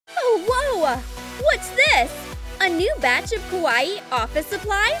Whoa! What's this? A new batch of Kawaii office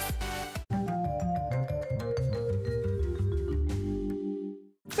supplies?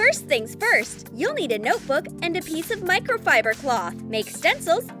 First things first, you'll need a notebook and a piece of microfiber cloth. Make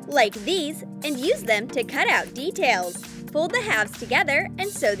stencils like these and use them to cut out details. Fold the halves together and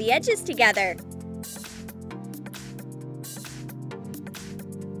sew the edges together.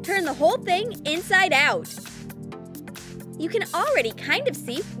 Turn the whole thing inside out. You can already kind of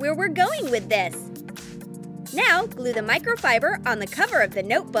see where we're going with this. Now, glue the microfiber on the cover of the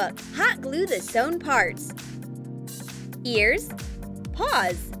notebook. Hot glue the sewn parts. Ears,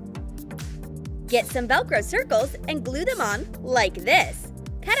 paws. Get some Velcro circles and glue them on like this.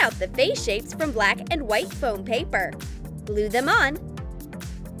 Cut out the face shapes from black and white foam paper. Glue them on.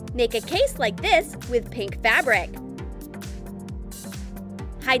 Make a case like this with pink fabric.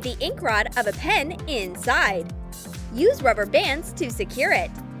 Hide the ink rod of a pen inside. Use rubber bands to secure it.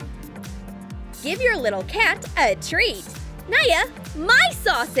 Give your little cat a treat. Naya, my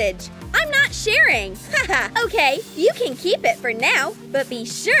sausage! I'm not sharing! Haha! Okay, you can keep it for now, but be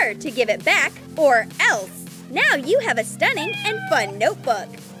sure to give it back or else. Now you have a stunning and fun notebook.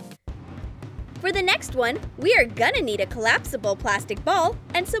 For the next one, we are gonna need a collapsible plastic ball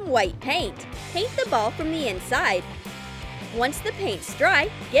and some white paint. Paint the ball from the inside. Once the paint's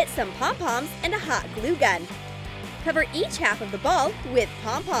dry, get some pom-poms and a hot glue gun. Cover each half of the ball with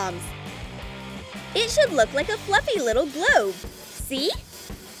pom-poms. It should look like a fluffy little globe. See?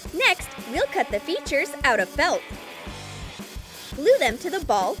 Next, we'll cut the features out of felt. Glue them to the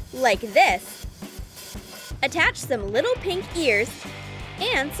ball like this. Attach some little pink ears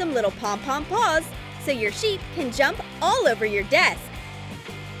and some little pom-pom paws so your sheep can jump all over your desk.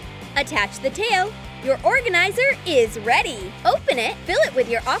 Attach the tail. Your organizer is ready. Open it, fill it with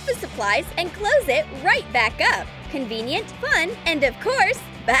your office supplies, and close it right back up. Convenient, fun, and of course,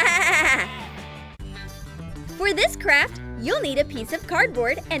 bah! For this craft, you'll need a piece of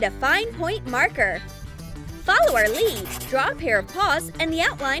cardboard and a fine point marker. Follow our lead. Draw a pair of paws and the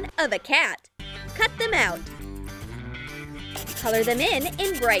outline of a cat. Cut them out. Color them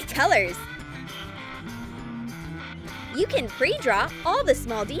in bright colors. You can pre-draw all the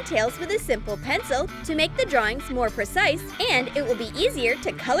small details with a simple pencil to make the drawings more precise, and it will be easier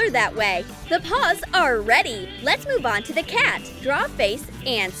to color that way. The paws are ready. Let's move on to the cat. Draw a face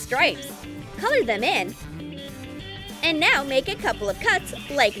and stripes. Color them in. And now make a couple of cuts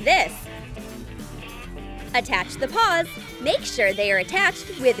like this. Attach the paws. Make sure they are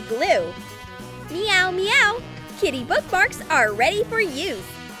attached with glue. Meow, meow. Kitty bookmarks are ready for use.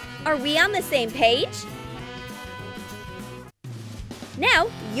 Are we on the same page?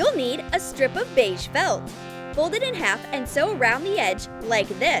 Now, you'll need a strip of beige felt. Fold it in half and sew around the edge like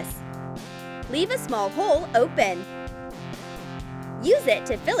this. Leave a small hole open. Use it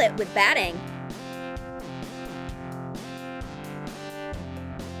to fill it with batting.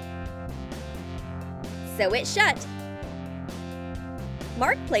 Sew it shut.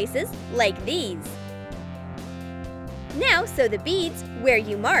 Mark places like these. Now sew the beads where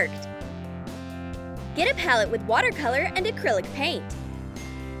you marked. Get a palette with watercolor and acrylic paint.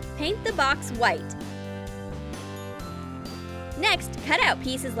 Paint the box white. Next, cut out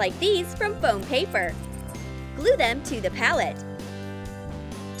pieces like these from foam paper. Glue them to the palette.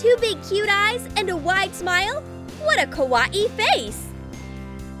 Two big cute eyes and a wide smile? What a kawaii face!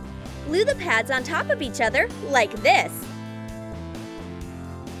 Glue the pads on top of each other like this.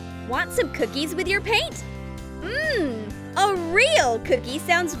 Want some cookies with your paint? A real cookie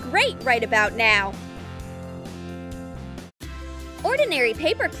sounds great right about now. Ordinary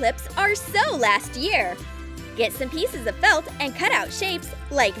paper clips are so last year. Get some pieces of felt and cut out shapes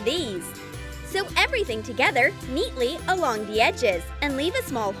like these. Sew everything together neatly along the edges and leave a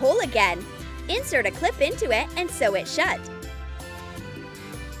small hole again. Insert a clip into it and sew it shut.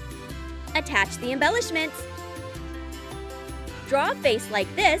 Attach the embellishments. Draw a face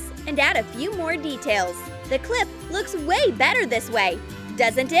like this and add a few more details. The clip looks way better this way,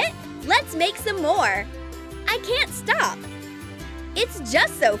 doesn't it? Let's make some more. I can't stop. It's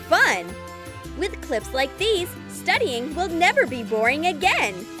just so fun. With clips like these, studying will never be boring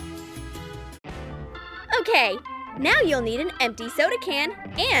again. Okay, now you'll need an empty soda can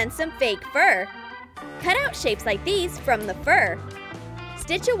and some fake fur. Cut out shapes like these from the fur.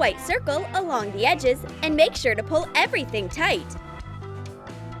 Stitch a white circle along the edges and make sure to pull everything tight.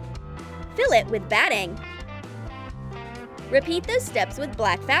 Fill it with batting. Repeat those steps with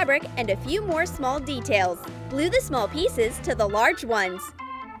black fabric and a few more small details. Glue the small pieces to the large ones.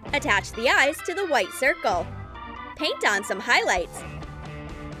 Attach the eyes to the white circle. Paint on some highlights.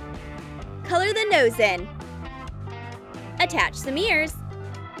 Color the nose in. Attach some ears.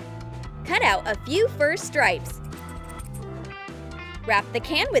 Cut out a few fur stripes. Wrap the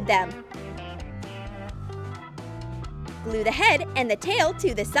can with them. Glue the head and the tail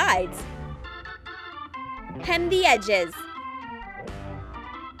to the sides. Hem the edges.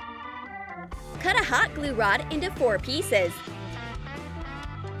 Cut a hot glue rod into 4 pieces.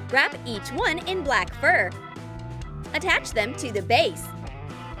 Wrap each one in black fur. Attach them to the base.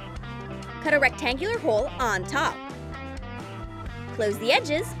 Cut a rectangular hole on top. Close the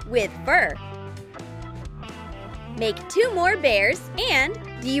edges with fur. Make 2 more bears and,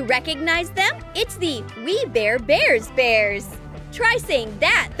 do you recognize them? It's the We Bear Bears bears! Try saying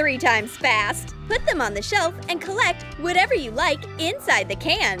that 3 times fast! Put them on the shelf and collect whatever you like inside the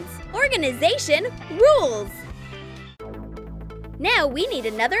cans. Organization rules! Now we need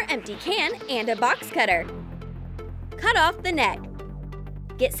another empty can and a box cutter. Cut off the neck.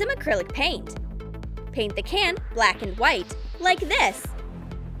 Get some acrylic paint. Paint the can black and white, like this.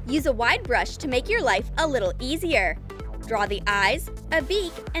 Use a wide brush to make your life a little easier. Draw the eyes, a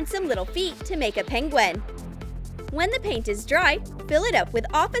beak, and some little feet to make a penguin. When the paint is dry, fill it up with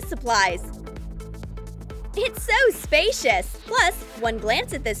office supplies. It's so spacious! Plus, one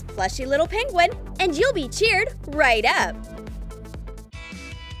glance at this plushy little penguin, and you'll be cheered right up!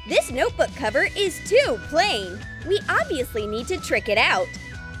 This notebook cover is too plain. We obviously need to trick it out.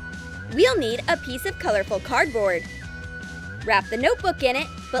 We'll need a piece of colorful cardboard. Wrap the notebook in it,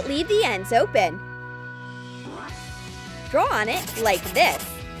 but leave the ends open. Draw on it like this.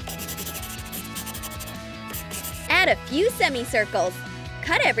 Add a few semicircles.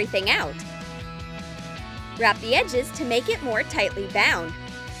 Cut everything out. Wrap the edges to make it more tightly bound.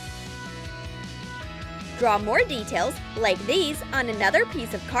 Draw more details, like these, on another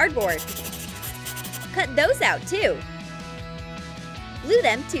piece of cardboard. Cut those out too. Glue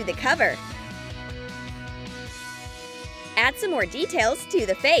them to the cover. Add some more details to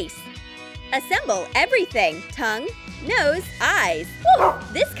the face. Assemble everything: tongue, nose, eyes. Whew,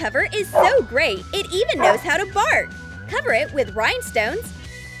 this cover is so great, it even knows how to bark. Cover it with rhinestones,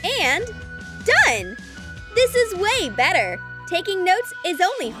 and done! This is way better. Taking notes is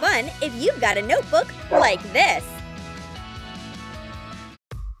only fun if you've got a notebook like this.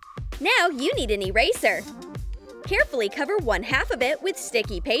 Now you need an eraser. Carefully cover 1/2 of it with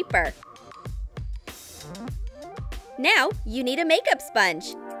sticky paper. Now you need a makeup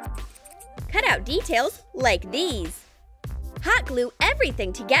sponge. Cut out details like these. Hot glue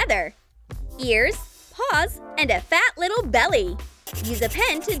everything together. Ears, paws, and a fat little belly. Use a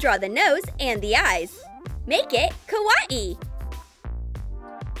pen to draw the nose and the eyes. Make it kawaii.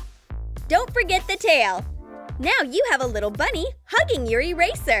 Don't forget the tail. Now you have a little bunny hugging your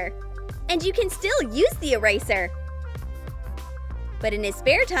eraser. And you can still use the eraser. But in his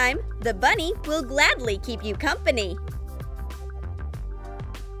spare time, the bunny will gladly keep you company.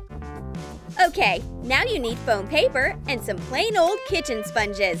 Okay, now you need foam paper and some plain old kitchen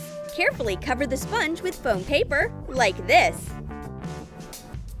sponges. Carefully cover the sponge with foam paper like this.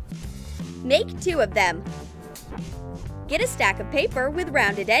 Make 2 of them. Get a stack of paper with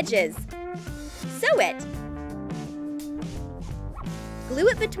rounded edges. Sew it. Glue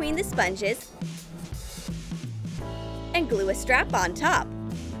it between the sponges and glue a strap on top.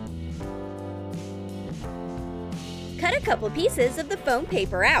 Cut a couple pieces of the foam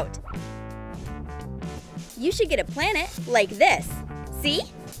paper out. You should get a planet like this. See?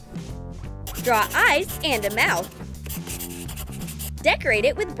 Draw eyes and a mouth. Decorate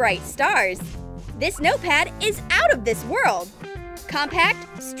it with bright stars. This notepad is out of this world.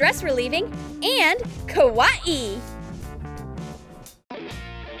 Compact, stress-relieving, and kawaii!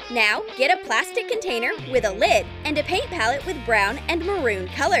 Now, get a plastic container with a lid and a paint palette with brown and maroon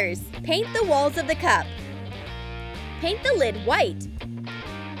colors. Paint the walls of the cup. Paint the lid white.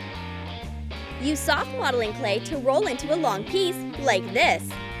 Use soft modeling clay to roll into a long piece like this.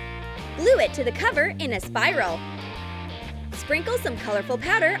 Glue it to the cover in a spiral. Sprinkle some colorful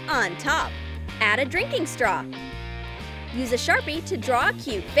powder on top. Add a drinking straw. Use a Sharpie to draw a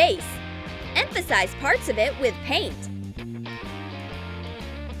cute face. Emphasize parts of it with paint.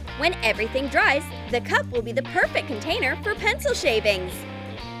 When everything dries, the cup will be the perfect container for pencil shavings.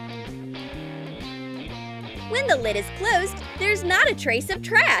 When the lid is closed, there's not a trace of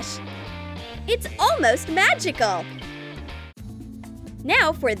trash. It's almost magical!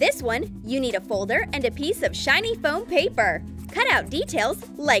 Now for this one, you need a folder and a piece of shiny foam paper. Cut out details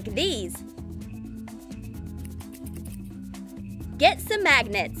like these. Get some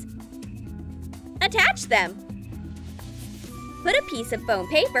magnets. Attach them. Put a piece of foam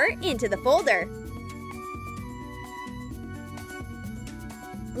paper into the folder.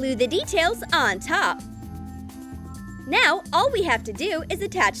 Glue the details on top. Now, all we have to do is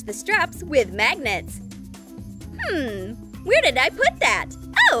attach the straps with magnets. Where did I put that?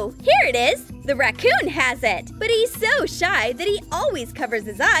 Oh, here it is! The raccoon has it, but he's so shy that he always covers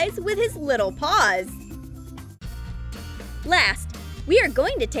his eyes with his little paws. Last, we are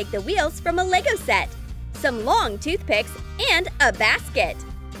going to take the wheels from a Lego set, some long toothpicks, and a basket.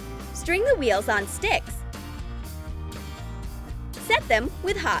 String the wheels on sticks. Set them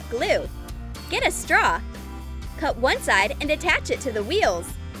with hot glue. Get a straw. Cut one side and attach it to the wheels.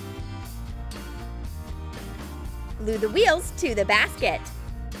 Glue the wheels to the basket.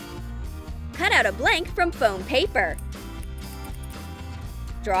 Cut out a blank from foam paper.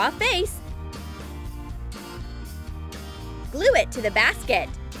 Draw a face. Glue it to the basket.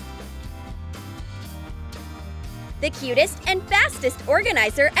 The cutest and fastest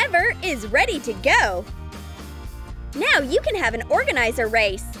organizer ever is ready to go! Now you can have an organizer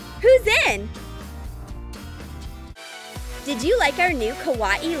race! Who's in? Did you like our new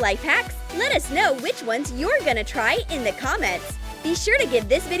Kawaii life hacks? Let us know which ones you're gonna try in the comments! Be sure to give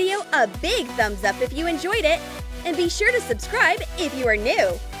this video a big thumbs up if you enjoyed it, and be sure to subscribe if you are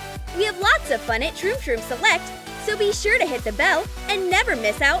new! We have lots of fun at Troom Select, so be sure to hit the bell and never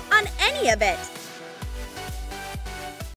miss out on any of it!